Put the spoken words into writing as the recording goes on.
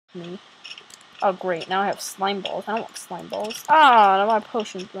me. Oh, great. Now I have slime balls. I don't want slime balls. Ah, now my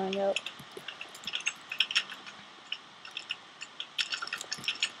potion's running out.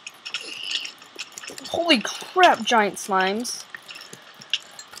 Holy crap, giant slimes.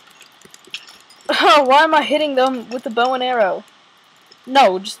 Oh, why am I hitting them with the bow and arrow?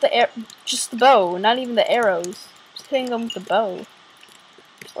 No, just the bow, not even the arrows. Just hitting them with the bow.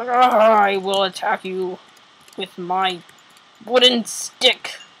 It's like, I will attack you with my wooden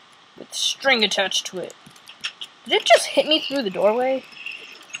stick with string attached to it. Did it just hit me through the doorway?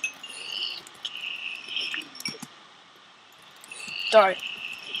 Die.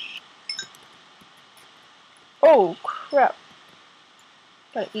 Oh, crap.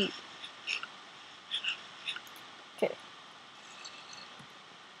 Gotta eat. Okay.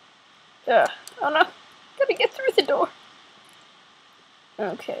 Oh no. Gotta get through the door.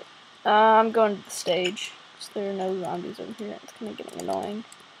 Okay. I'm going to the stage. Because there are no zombies over here. It's kind of getting annoying.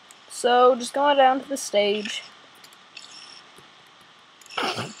 So, just going down to the stage.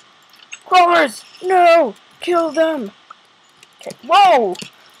 Crawlers! No! Kill them! Okay. Whoa!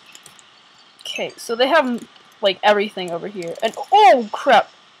 Okay, so they have, like, everything over here. And, oh,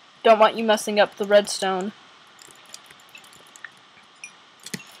 crap! Don't want you messing up the redstone.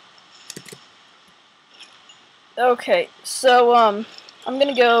 Okay, so, I'm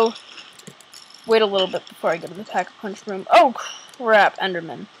gonna go wait a little bit before I go to the pack-a-punch room. Oh, crap,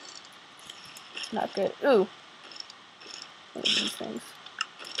 Enderman. Not good. Ooh. What are these things?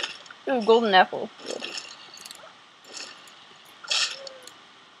 Ooh, golden apple. Good.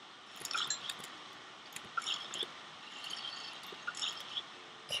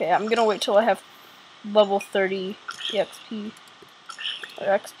 Okay, I'm gonna wait till I have level 30 EXP. Or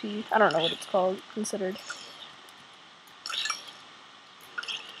XP. I don't know what it's called, considered.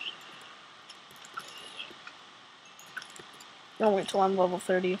 I'm gonna wait till I'm level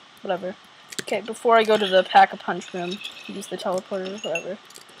 30. Whatever. Okay, before I go to the pack-a-punch room, use the teleporter, whatever.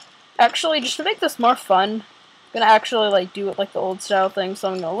 Actually, just to make this more fun, I'm gonna actually, like, do it like the old style thing, so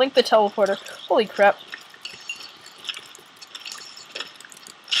I'm gonna link the teleporter. Holy crap.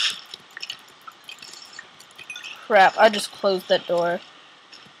 Crap, I just closed that door.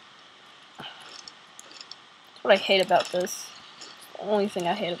 That's what I hate about this. The only thing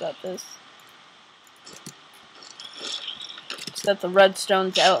I hate about this. Is that the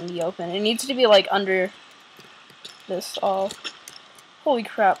redstone's out in the open. It needs to be, like, under this all. Holy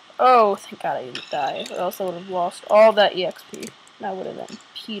crap. Oh, thank God I didn't die, or else I would have lost all that EXP. And I would have been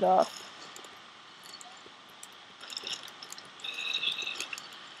peed off.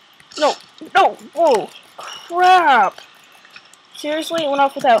 No! No! Whoa! Crap! Seriously? It went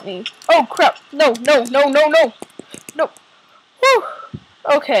off without me. Oh, crap! No! No! No! No! No! No! Whew!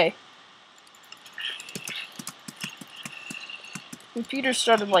 Okay. Computer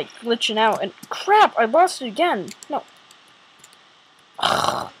started, like, glitching out, and crap! I lost it again! No.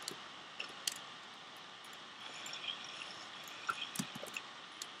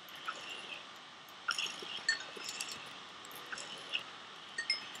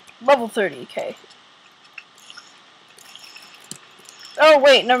 Level 30, okay. Oh,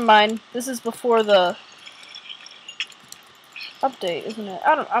 wait, never mind. This is before the update, isn't it?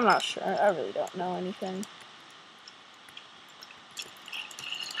 I'm not sure. I really don't know anything.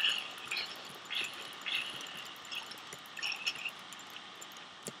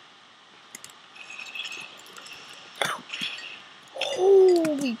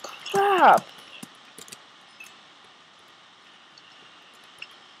 Holy crap!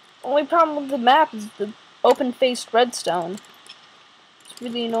 Only problem with the map is the open-faced redstone. It's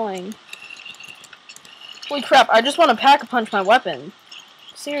really annoying. Holy crap, I just want to pack-a-punch my weapon.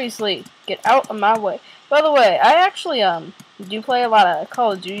 Seriously, get out of my way. By the way, I actually, do play a lot of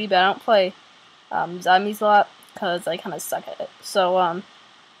Call of Duty, but I don't play, zombies a lot, because I kind of suck at it. So,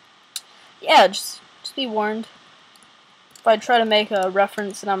 yeah, just be warned. If I try to make a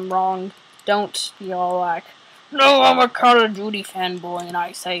reference and I'm wrong, don't be all like, no, I'm a Call of Duty fanboy, and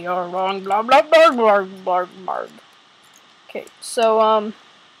I say you're wrong, blah, blah, blah, blah, blah, blah. Okay, so,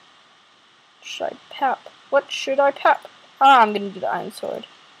 should I pap? What should I pap? Ah, I'm gonna do the Iron Sword.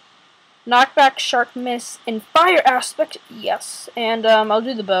 Knockback, Shark Miss, and Fire Aspect, yes. And, I'll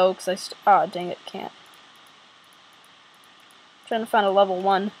do the bow, because dang it, can't. Trying to find a level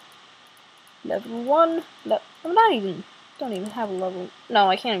 1. Level 1? Don't even have a level. No,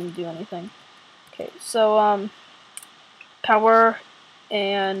 I can't even do anything. Okay, so, power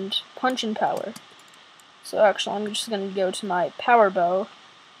and punch and power. So actually, I'm just gonna go to my power bow,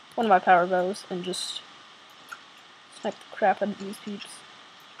 one of my power bows, and just snipe the crap out of these peeps.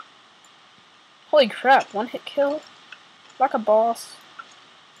 Holy crap, one hit kill? Like a boss.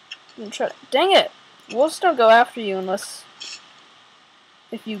 Dang it! Wolves don't go after you unless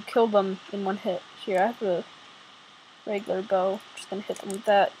if you kill them in one hit. Here, I have a regular bow. Just gonna hit them with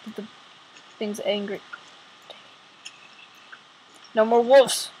that. Get the things angry. No more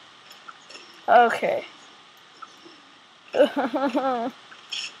wolves. Okay. Die!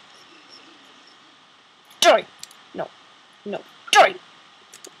 No. No. Die!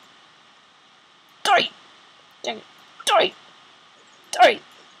 Die! Dang it. Die! Die!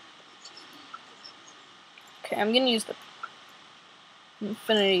 Okay, I'm gonna use the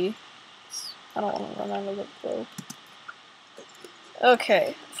infinity. I don't want to run out of it though.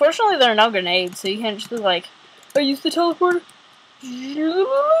 Okay. Fortunately, there are no grenades, so you can't just be like, I used the teleporter.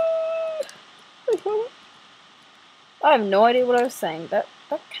 I have no idea what I was saying. That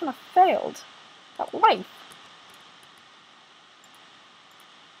kind of failed. That life.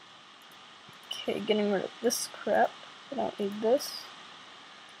 Okay, getting rid of this crap. I don't need this.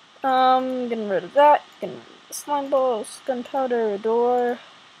 Getting rid of that. Getting rid of the slime balls, gunpowder, a door,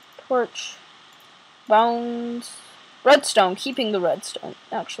 torch, bones, redstone. Keeping the redstone.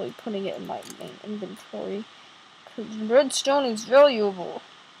 Actually, putting it in my main inventory. Because redstone is valuable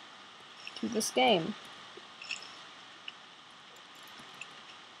to this game.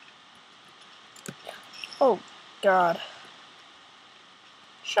 Oh, God.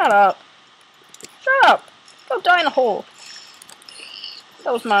 Shut up. Shut up. Go die in a hole.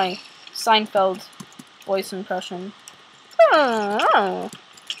 That was my Seinfeld voice impression. Oh,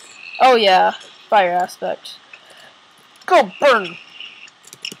 yeah. Fire aspect. Go burn.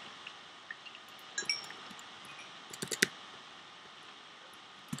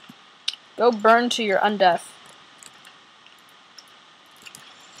 Go burn to your undeath.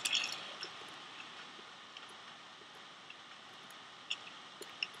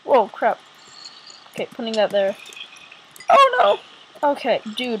 Whoa, crap. Okay, putting that there. Oh no! Okay,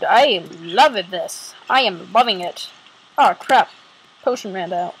 dude, I am loving this. I am loving it. Oh, crap. Potion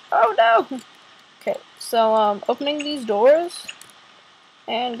ran out. Oh no! Okay, so, opening these doors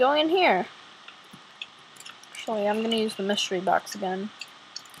and going in here. Actually, I'm gonna use the mystery box again.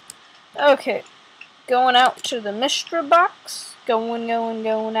 Okay, going out to the mystery box. Going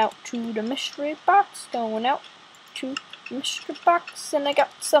out to the mystery box. Going out to the mystery box. And I got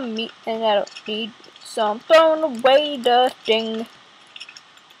some meat and I don't need some. Throwing away the thing.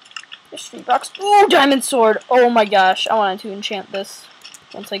 Mystery box. Ooh, diamond sword. Oh my gosh, I wanted to enchant this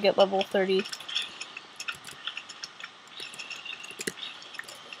once I get level 30.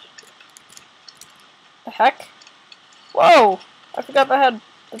 The heck? Whoa! I forgot I had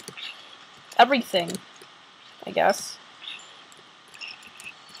everything, I guess.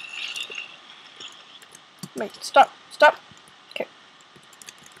 Wait, stop, stop. Okay.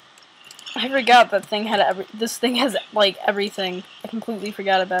 I forgot that thing had this thing has, like, everything. I completely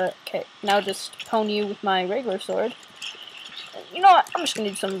forgot about it. Okay, now just pwn you with my regular sword. You know what? I'm just gonna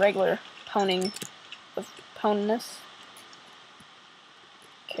do some regular pwning of pwnness.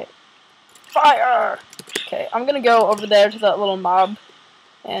 Okay. Fire! Okay, I'm gonna go over there to that little mob.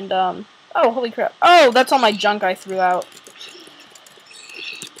 And, oh, holy crap. Oh, that's all my junk I threw out.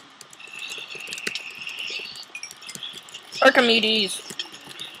 Archimedes!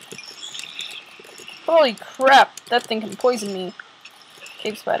 Holy crap, that thing can poison me.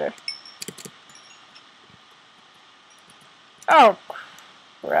 Cave spider. Oh,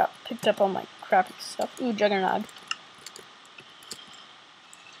 crap. Picked up all my crappy stuff. Ooh, juggernog.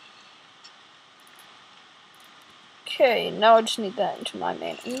 Okay, now I just need that into my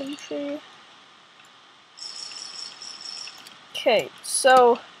main inventory. Okay,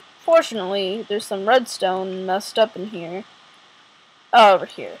 so, fortunately, there's some redstone messed up in here. Oh, over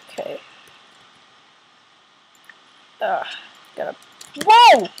here, okay. Gotta...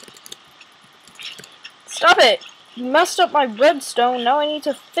 Whoa! Stop it! You messed up my redstone, now I need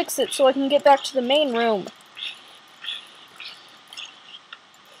to fix it so I can get back to the main room.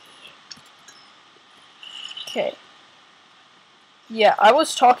 Okay. Yeah, I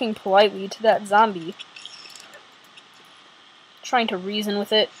was talking politely to that zombie. Trying to reason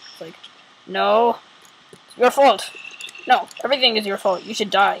with it. It's like, no, it's your fault. No, everything is your fault. You should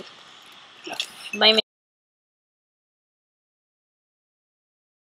die. Flaming